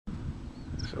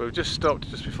So we've just stopped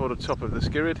just before the top of the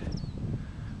Skirrid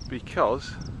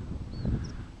because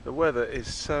the weather is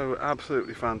so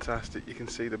absolutely fantastic. You can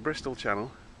see the Bristol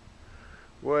Channel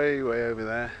way over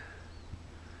there,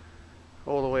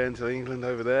 all the way into England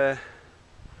over there,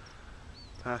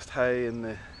 past Hay and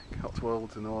the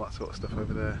Cotswolds and all that sort of stuff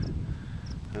over there,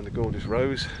 and the gorgeous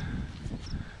Rose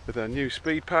with our new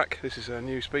speed pack. This is our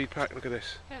new speed pack, look at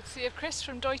this. Yeah, see of Chris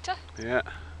from Deuter. Yeah.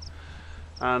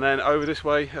 And then over this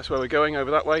way, that's where we're going,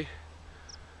 over that way,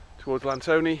 towards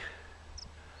Lantoni.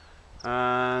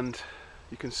 And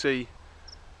you can see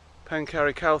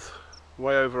Pencarry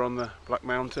way over on the Black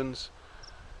Mountains.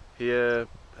 Here,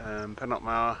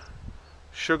 Pennockmar,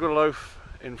 Sugarloaf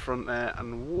in front there,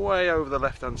 and way over the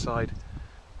left hand side,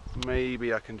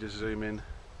 maybe I can just zoom in,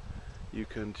 you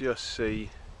can just see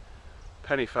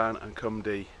Pennyfan and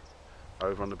Cumdee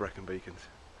over on the Brecon Beacons.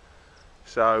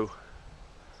 So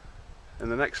in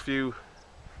the next few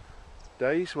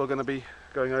days we're going to be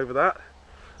going over that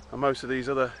and most of these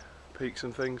other peaks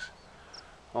and things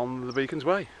on the Beacons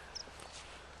Way.